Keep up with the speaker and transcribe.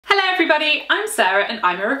everybody, I'm Sarah and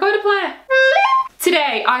I'm a recorder player.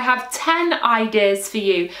 Today I have 10 ideas for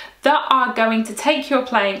you that are going to take your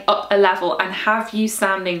playing up a level and have you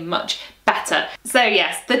sounding much better. So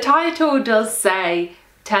yes, the title does say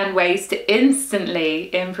 10 ways to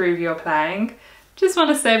instantly improve your playing. Just want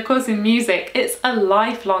to say, of course, in music, it's a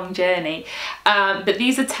lifelong journey. But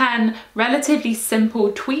these are 10 relatively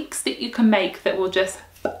simple tweaks that you can make that will just...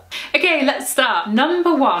 Okay, let's start.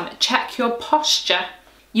 Number 1, check your posture.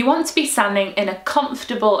 You want to be standing in a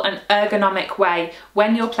comfortable and ergonomic way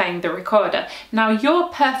when you're playing the recorder. Now, your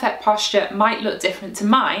perfect posture might look different to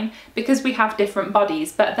mine because we have different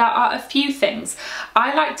bodies, but there are a few things.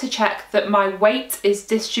 I like to check that my weight is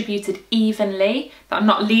distributed evenly, that I'm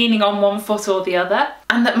not leaning on one foot or the other,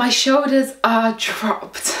 and that my shoulders are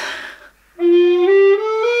dropped.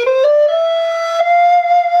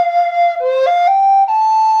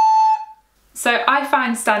 So I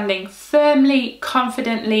find standing firmly,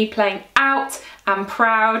 confidently, playing out and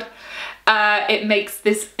proud, it makes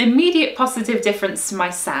this immediate positive difference to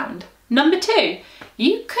my sound. Number 2,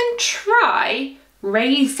 you can try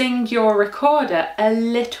raising your recorder a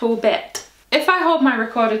little bit. If I hold my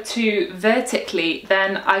recorder too vertically,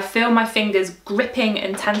 then I feel my fingers gripping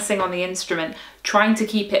and tensing on the instrument, trying to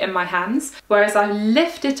keep it in my hands. Whereas I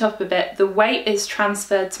lift it up a bit, the weight is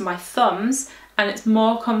transferred to my thumbs and it's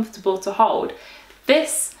more comfortable to hold.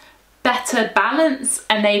 This better balance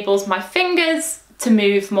enables my fingers to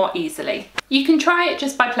move more easily. You can try it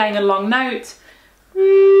just by playing a long note.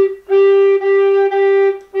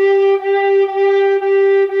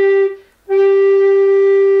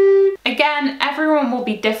 Again, everyone will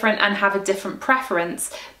be different and have a different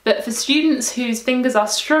preference, but for students whose fingers are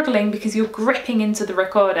struggling because you're gripping into the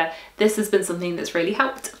recorder, this has been something that's really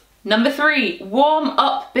helped. Number 3, warm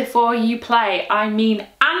up before you play. I mean,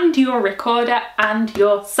 and your recorder and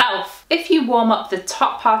yourself. If you warm up the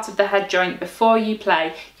top part of the head joint before you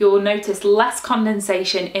play, you'll notice less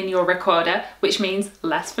condensation in your recorder, which means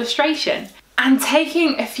less frustration. And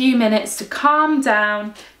taking a few minutes to calm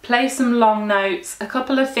down, play some long notes, a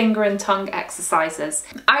couple of finger and tongue exercises.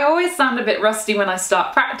 I always sound a bit rusty when I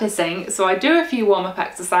start practicing, so I do a few warm-up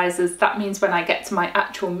exercises. That means when I get to my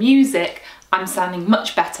actual music, I'm sounding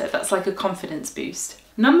much better. That's like a confidence boost.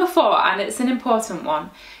 Number 4, and it's an important one,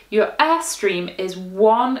 your airstream is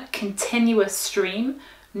one continuous stream,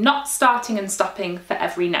 not starting and stopping for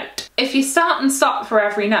every note. If you start and stop for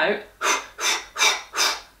every note,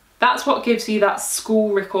 that's what gives you that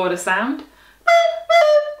school recorder sound.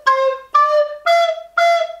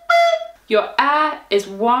 Your air is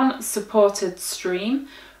one supported stream,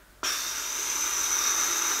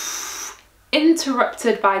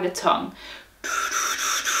 interrupted by the tongue.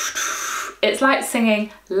 It's like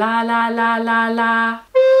singing la la la la la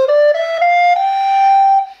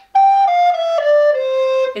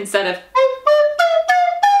instead of.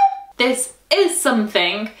 This is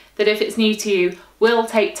something that, if it's new to you, will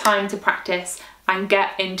take time to practice and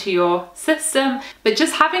get into your system. But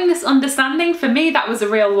just having this understanding, for me, that was a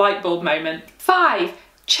real light bulb moment. 5,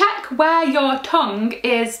 check where your tongue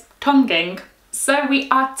is tonguing. So we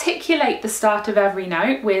articulate the start of every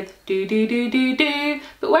note with do do do do do,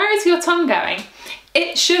 but where is your tongue going?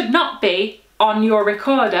 It should not be on your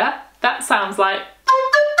recorder. That sounds like.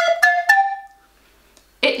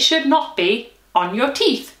 It should not be on your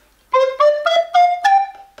teeth.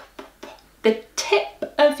 The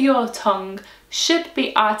tip of your tongue should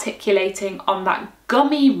be articulating on that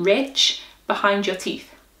gummy ridge behind your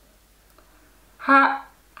teeth.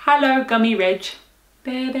 Hello, gummy ridge.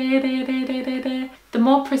 The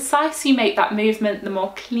more precise you make that movement, the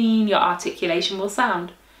more clean your articulation will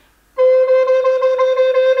sound.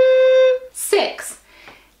 6,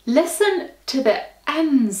 listen to the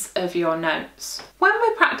ends of your notes. When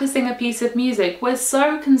we're practicing a piece of music, we're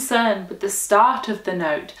so concerned with the start of the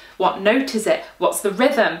note. What note is it? What's the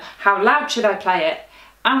rhythm? How loud should I play it?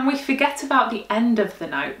 And we forget about the end of the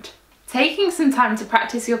note. Taking some time to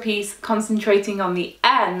practice your piece, concentrating on the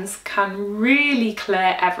ends, can really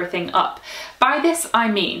clear everything up. By this I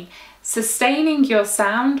mean sustaining your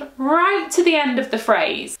sound right to the end of the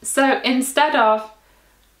phrase. So instead of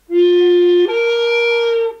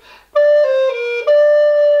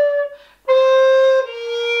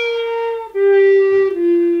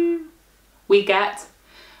we get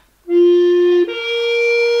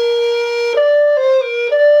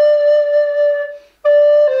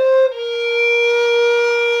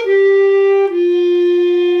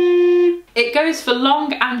It goes for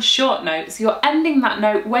long and short notes. You're ending that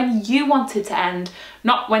note when you want it to end,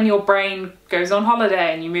 not when your brain goes on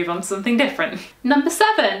holiday and you move on to something different. Number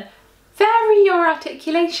 7, vary your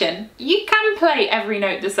articulation. You can play every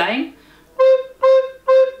note the same.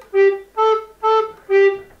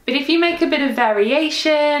 But if you make a bit of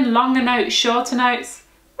variation, longer notes, shorter notes,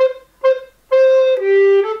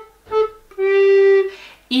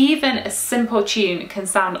 even a simple tune can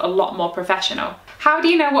sound a lot more professional. How do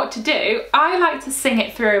you know what to do? I like to sing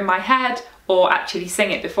it through in my head, or actually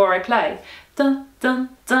sing it before I play. Dun, dun,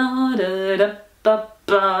 dun, dun, dun, ba,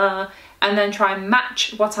 ba, and then try and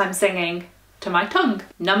match what I'm singing to my tongue.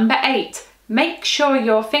 Number 8, make sure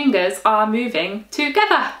your fingers are moving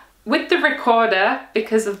together. With the recorder,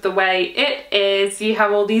 because of the way it is, you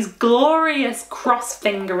have all these glorious cross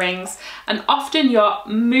fingerings, and often you're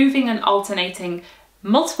moving and alternating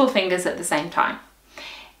multiple fingers at the same time.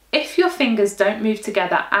 If your fingers don't move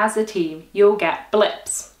together as a team, you'll get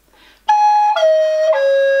blips.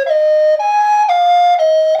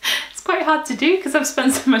 It's quite hard to do because I've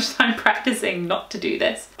spent so much time practicing not to do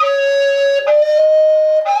this.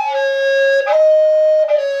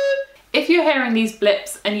 If you're hearing these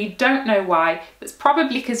blips and you don't know why, it's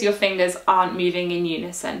probably because your fingers aren't moving in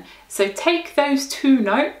unison. So take those 2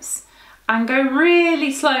 notes and go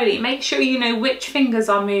really slowly. Make sure you know which fingers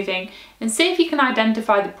are moving and see if you can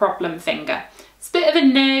identify the problem finger. It's a bit of a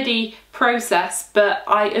nerdy process, but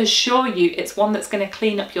I assure you it's one that's going to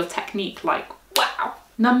clean up your technique like wow.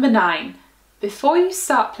 Number 9, before you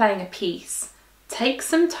start playing a piece, take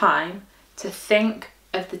some time to think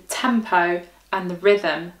of the tempo and the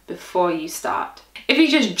rhythm before you start. If you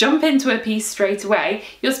just jump into a piece straight away,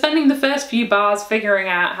 you're spending the first few bars figuring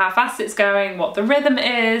out how fast it's going, what the rhythm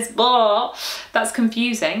is, blah, that's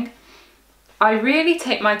confusing. I really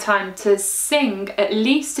take my time to sing at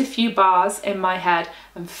least a few bars in my head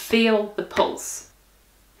and feel the pulse.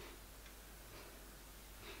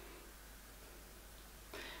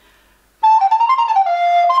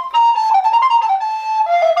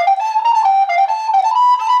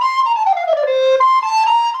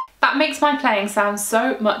 Makes my playing sound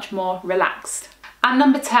so much more relaxed. And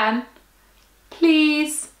number 10,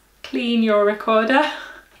 please clean your recorder.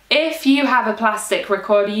 If you have a plastic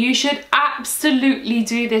recorder, you should absolutely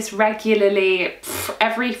do this regularly,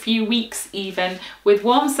 every few weeks even, with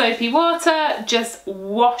warm soapy water. Just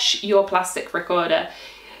wash your plastic recorder.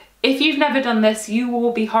 If you've never done this, you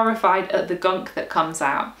will be horrified at the gunk that comes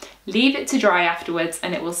out. Leave it to dry afterwards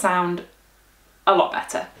and it will sound a lot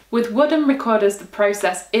better. With wooden recorders, the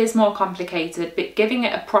process is more complicated, but giving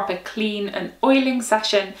it a proper clean and oiling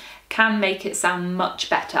session can make it sound much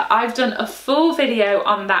better. I've done a full video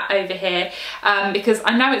on that over here because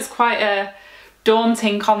I know it's quite a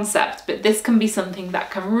daunting concept, but this can be something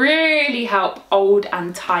that can really help old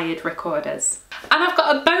and tired recorders. And I've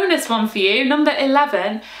got a bonus one for you, number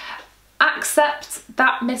 11. Accept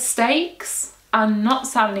that mistakes and not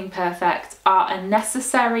sounding perfect are a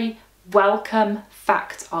necessary, welcome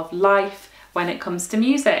fact of life when it comes to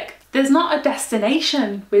music. There's not a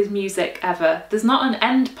destination with music ever. There's not an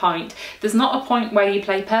end point. There's not a point where you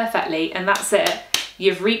play perfectly and that's it.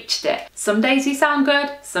 You've reached it. Some days you sound good,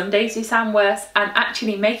 some days you sound worse, and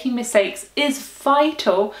actually making mistakes is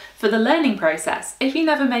vital for the learning process. If you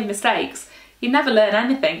never made mistakes, you never learn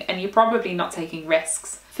anything and you're probably not taking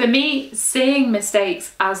risks. For me, seeing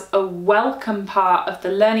mistakes as a welcome part of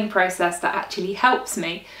the learning process that actually helps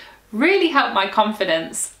me really helped my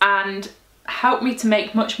confidence and helped me to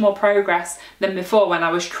make much more progress than before when I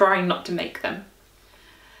was trying not to make them.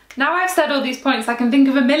 Now I've said all these points, I can think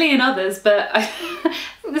of a million others, but I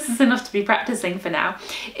think this is enough to be practicing for now.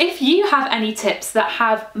 If you have any tips that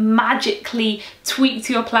have magically tweaked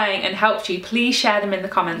your playing and helped you, please share them in the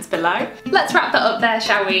comments below. Let's wrap that up there,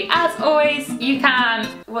 shall we? As always, you can,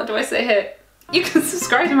 what do I say here? You can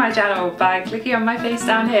subscribe to my channel by clicking on my face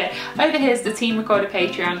down here. Over here's the Team Recorder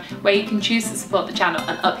Patreon, where you can choose to support the channel,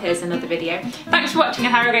 and up here's another video. Thanks for watching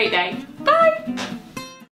and have a great day. Bye!